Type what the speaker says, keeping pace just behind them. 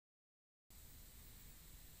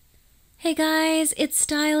Hey guys, it's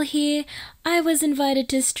Style here. I was invited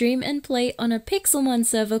to stream and play on a Pixelmon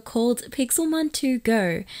server called Pixelmon To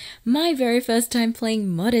Go, my very first time playing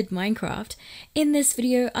modded Minecraft. In this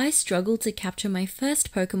video, I struggled to capture my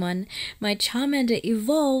first Pokémon, my Charmander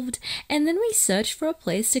evolved, and then we searched for a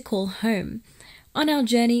place to call home. On our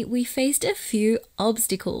journey, we faced a few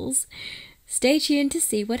obstacles. Stay tuned to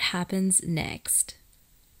see what happens next.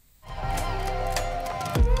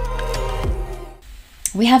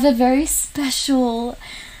 We have a very special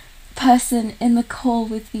person in the call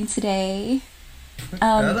with me today.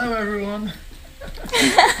 Hello everyone!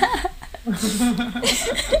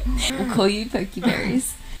 We'll call you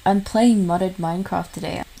Pokeberries. I'm playing modded Minecraft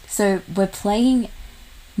today. So we're playing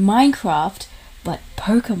Minecraft, but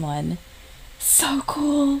Pokemon. So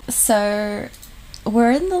cool! So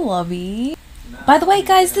we're in the lobby. By the way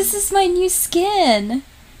guys, this is my new skin!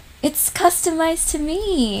 It's customized to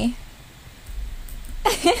me!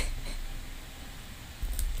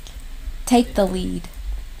 Take the lead.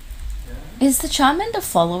 Is the Charmander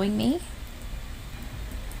following me?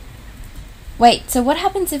 Wait, so what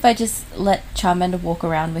happens if I just let Charmander walk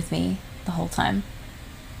around with me the whole time?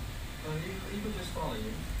 He could just follow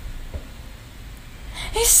you.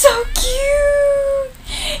 He's so cute!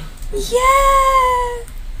 Yeah!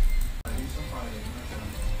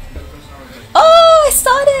 Oh, I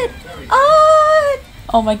started!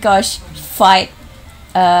 Oh my gosh, fight.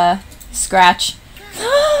 Scratch.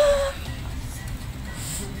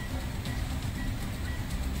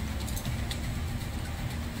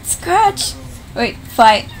 Scratch! Wait,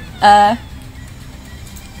 fight.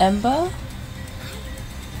 Ember?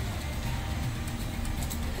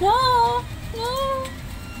 No! No!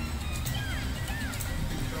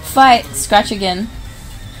 Fight! Scratch again.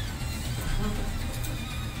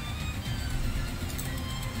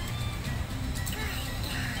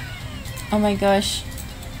 Oh my gosh.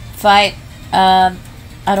 Fight. I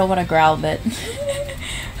don't want to growl, but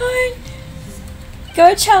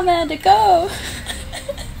go Charmander, go!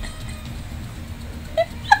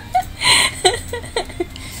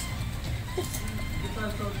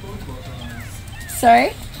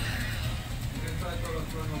 Sorry?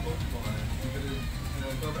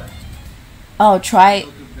 Oh, try.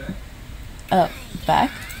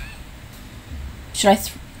 Back? Should I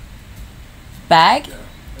bag?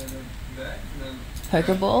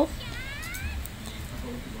 Pokeball?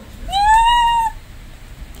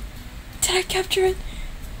 Did I capture it?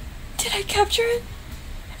 Did I capture it?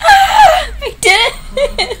 Ah! I did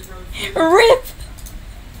it! Rip!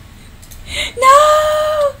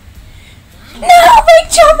 No! No! My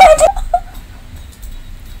Charmander!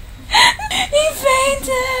 He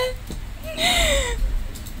fainted!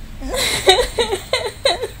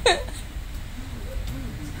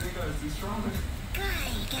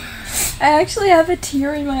 I actually have a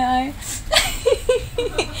tear in my eye.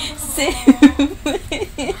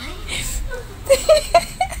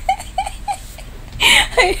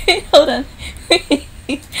 Hold on.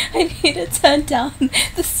 I need to turn down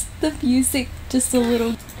the music just a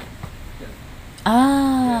little.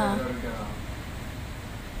 Ah.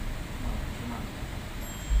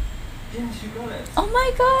 Yes, you got it. Oh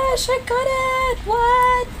my gosh, I got it!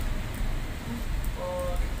 What?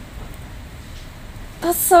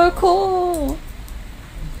 That's so cool.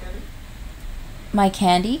 My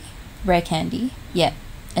candy? Rare candy? Yep.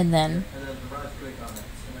 And then And then right click on it,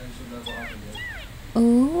 and then you should level up again.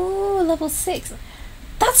 ooh, level 6.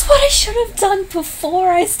 That's what I should have done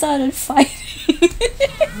before I started fighting.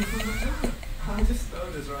 I just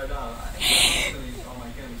noticed right now. I use all my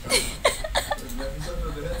candies right now.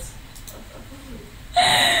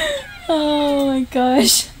 Oh my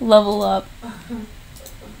gosh. Level up. Mine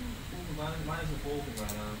is evolving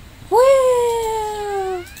right now.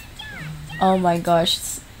 Woo! Oh my gosh.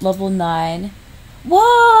 It's level 9.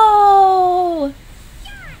 Whoa!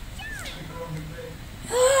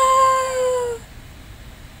 Ah!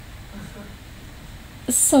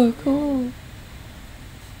 So cool.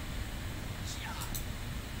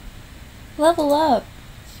 Level up.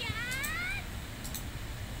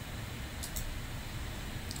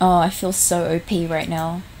 Oh, I feel so OP right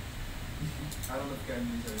now. I don't know if I can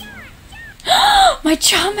use it anymore. My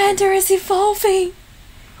Charmander is evolving!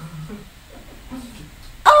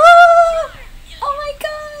 Oh! Oh my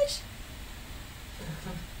gosh!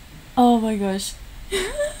 Oh my gosh.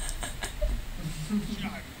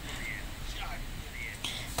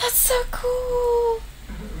 That's so cool!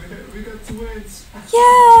 we got twins!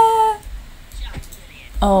 Yeah!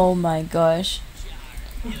 Oh my gosh.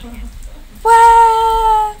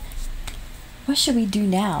 Wow! What should we do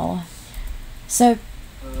now? So,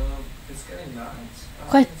 It's getting night.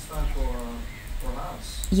 Quite- It's time for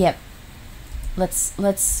house. yep.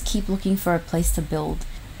 let's keep looking for a place to build.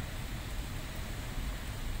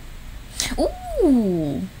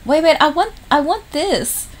 Ooh, wait, I want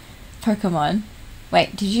this Pokemon.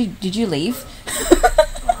 Wait, did you leave?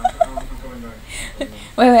 I'm coming back.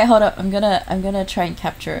 Wait, hold up. I'm gonna try and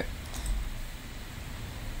capture it.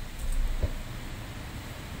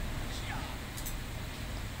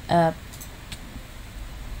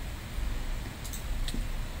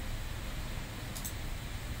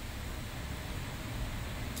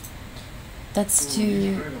 That's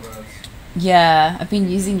too... Yeah, I've been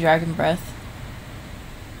using Dragon Breath.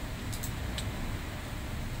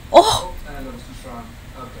 Oh! And it was too strong.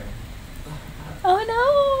 Okay.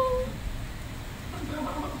 Oh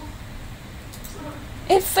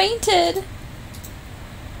no! It fainted!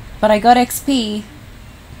 But I got XP.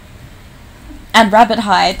 And rabbit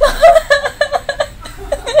hide.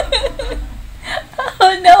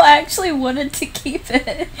 Oh no, I actually wanted to keep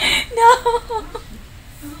it. No!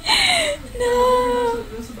 No!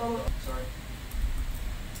 Sorry.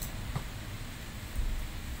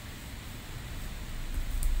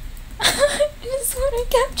 I just want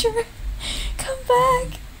to capture it. Come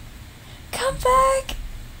back. Come back.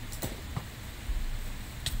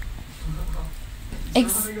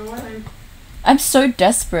 Running away. I'm so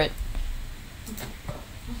desperate.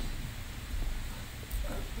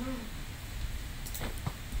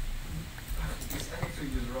 It's actually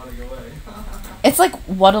just running away. It's like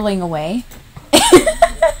waddling away.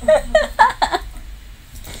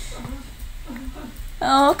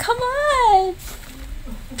 Oh, come on.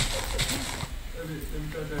 Let me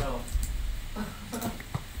try to help.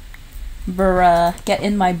 Bruh, get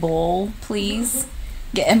in my bowl, please.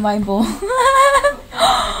 Get in my bowl.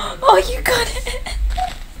 Oh, you got it.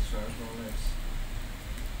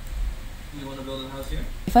 You want to build a house here?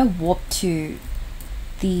 If I warp to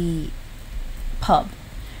the pub,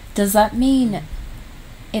 does that mean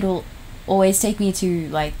it'll always take me to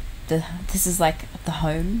like this is like the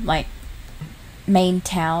home, like main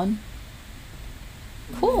town?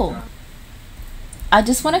 Cool. I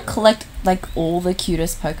just want to collect like all the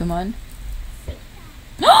cutest Pokemon.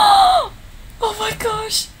 Oh my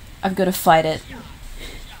gosh! I've got to fight it.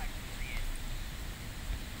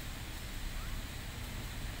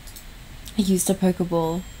 I used a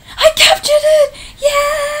Pokeball. I captured it!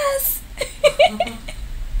 Yes!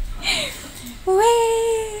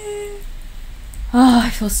 Whee! Oh, I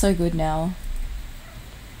feel so good now.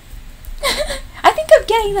 I think I'm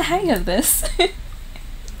getting the hang of this.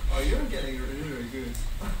 Oh, you're getting really good.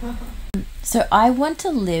 So I want to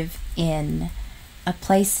live in a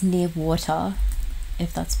place near water,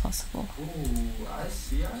 if that's possible. Ooh, I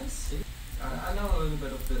see. I know a little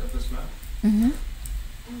bit of this map. Mm-hmm.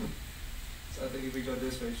 So I think if we go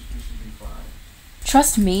this way, we should be fine.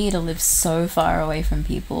 Trust me to live so far away from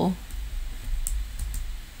people.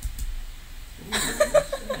 Ooh, shit.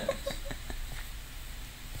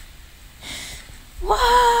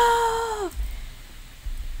 Wow!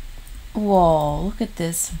 Whoa, look at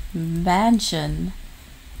this mansion.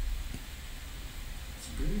 It's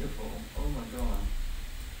beautiful. Oh my god.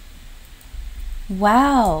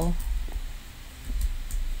 Wow.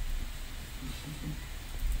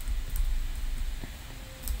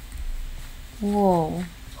 Whoa.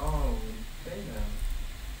 Oh, okay then.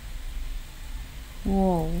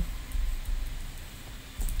 Whoa.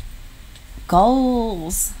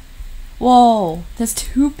 Goals. Whoa, there's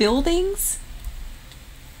 2 buildings?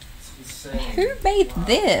 It's insane. Who made Wow.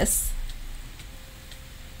 this?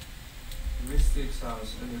 Mystic's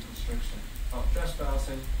house under construction. Oh,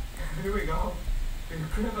 trespassing. Here we go. We're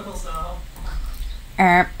criminals now.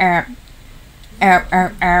 Erp, erp. Erp,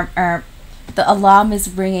 erp, erp, erp. The alarm is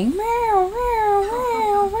ringing. Meow, meow,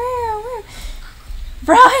 meow, meow, meow.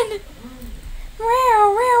 Run!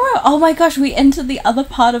 Meow, meow, meow. Oh my gosh, we entered the other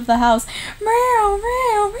part of the house. Meow,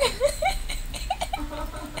 meow, meow.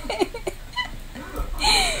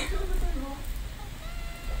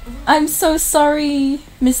 I'm so sorry,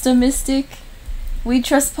 Mr. Mystic. We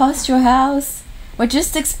trespassed your house. We're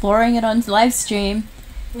just exploring it on live stream.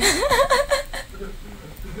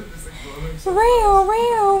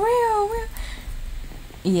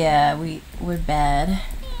 Yeah, we're bad.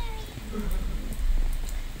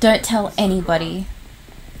 Don't tell anybody.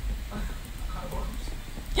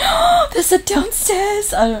 There's a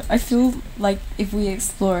downstairs. I feel like if we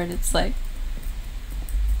explore it, it's like.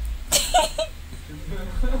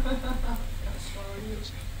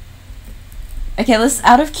 Okay, let's.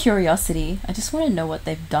 Out of curiosity, I just want to know what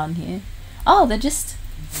they've done here. Oh, they're just.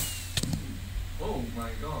 Oh my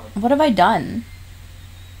god. What have I done?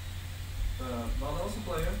 Well, that was a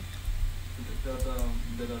player that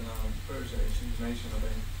did an purchase in his nation, I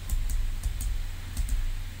think.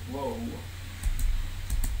 Whoa.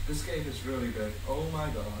 This cave is really big. Oh my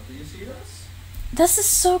god, do you see this? This is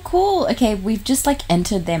so cool. Okay, we've just like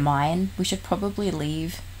entered their mine. We should probably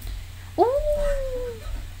leave. Ooh.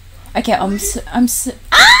 Okay, I'm so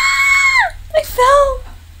ah! I fell.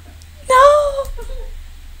 No.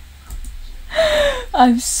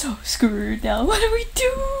 I'm so screwed now. What do we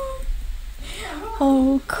do?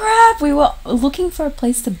 Oh crap! We were looking for a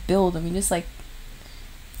place to build, and we just like.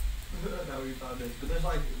 Now we found it. But there's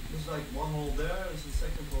like one hole there. There's a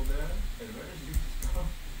second hole there. And where did you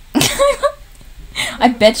go? I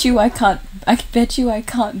bet you I can't. I bet you I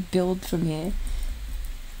can't build from here.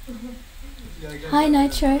 Yeah, Hi,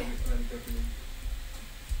 Nitro. Alright.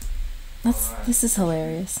 This is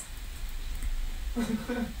hilarious.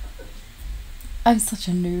 I'm such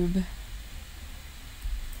a noob.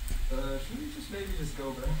 Should we maybe just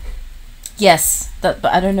go back? Yes, but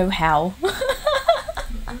I don't know how. I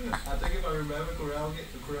think if I remember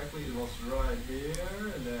correctly, it was right here,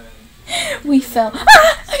 and then... We fell.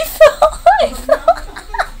 Ah! I fell! I fell!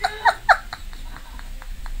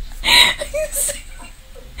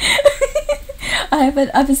 I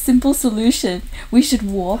have a simple solution. We should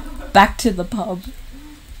walk back to the pub.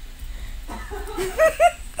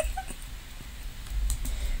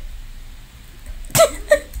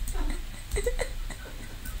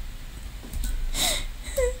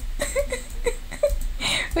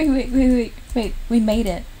 Wait, we made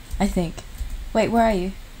it, I think. Wait, where are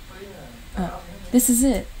you? Oh, yeah. Oh, this is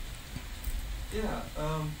it. Yeah,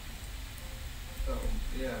 oh,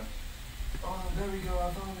 yeah. Oh, there we go,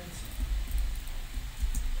 I found it.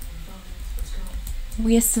 Let's go.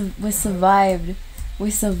 We survived. We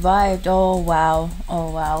survived. Oh wow. Oh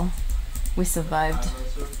wow. We survived. I'm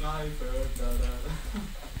a survivor.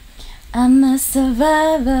 I'm a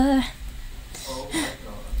survivor. Oh my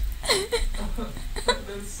god.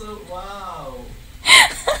 That's so wow.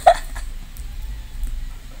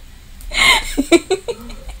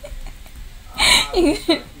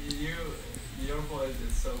 Your voice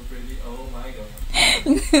is so pretty. Oh my god.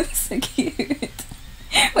 So cute.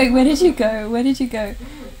 Wait, where did you go? Where did you go?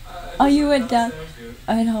 Oh, you went down.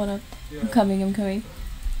 Oh, hold on. Yeah. I'm coming.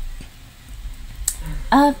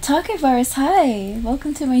 Taco Virus, hi!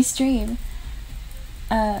 Welcome to my stream.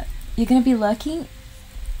 You're gonna be lurking?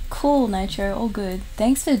 Cool, Nitro, all good.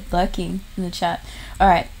 Thanks for lurking in the chat.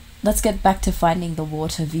 Alright, let's get back to finding the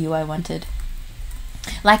water view I wanted.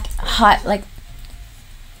 Like, like...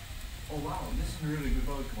 Oh wow, this is a really good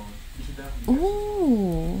Pokémon. You should definitely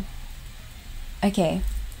Ooh. Okay.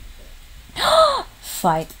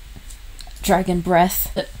 Fight. Dragon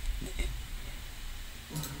breath. I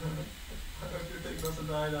hope your thing doesn't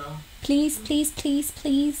die now. Please.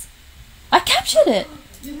 I captured it!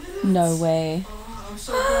 Yes. No way. Oh, I'm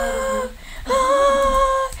so proud of you.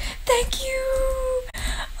 Thank you!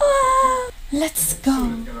 Let's go.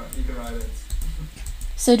 You can ride it.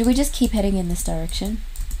 So do we just keep heading in this direction?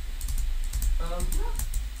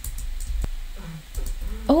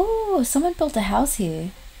 Oh, someone built a house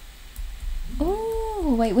here.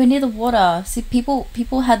 Oh, wait, we're near the water. See, people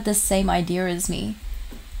had the same idea as me.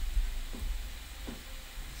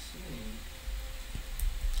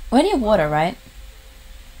 We're near water, right?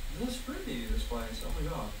 This is pretty, this place. Oh my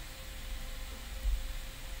god.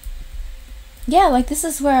 Yeah, like this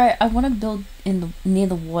is where I want to build near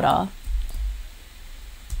the water.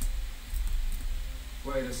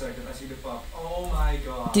 Wait a second, I see the pub. Oh my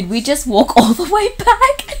god. Did we just walk all the way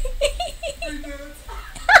back? We did.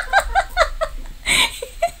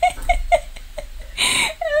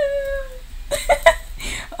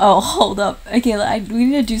 Oh, hold up. Okay, we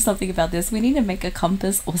need to do something about this. We need to make a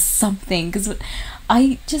compass or something, because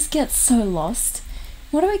I just get so lost.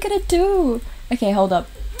 What are we gonna do? Okay, hold up.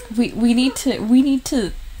 We need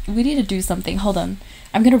to do something. Hold on.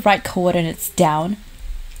 I'm gonna write coordinates down.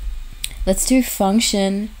 Let's do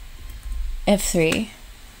function F3.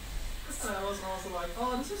 I was also like,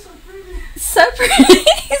 oh, this is so pretty. So pretty.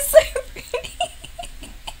 So pretty.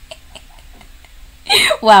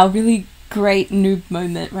 Wow, really great noob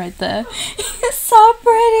moment right there. So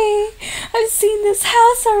pretty. I've seen this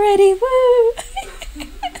house already. Woo.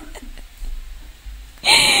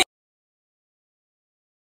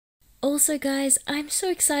 Also guys, I'm so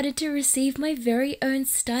excited to receive my very own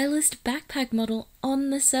stylist backpack model on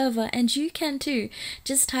the server, and you can too.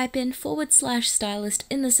 Just type in /stylist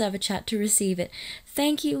in the server chat to receive it.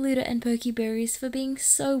 Thank you Luda and Pokeberries for being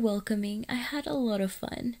so welcoming. I had a lot of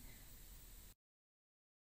fun.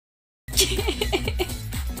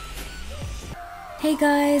 Hey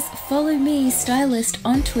guys, follow me, Stylist,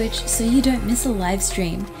 on Twitch so you don't miss a live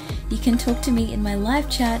stream. You can talk to me in my live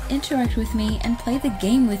chat, interact with me, and play the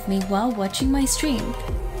game with me while watching my stream.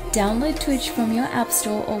 Download Twitch from your app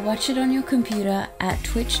store or watch it on your computer at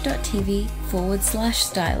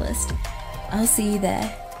twitch.tv/stylist. I'll see you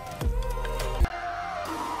there.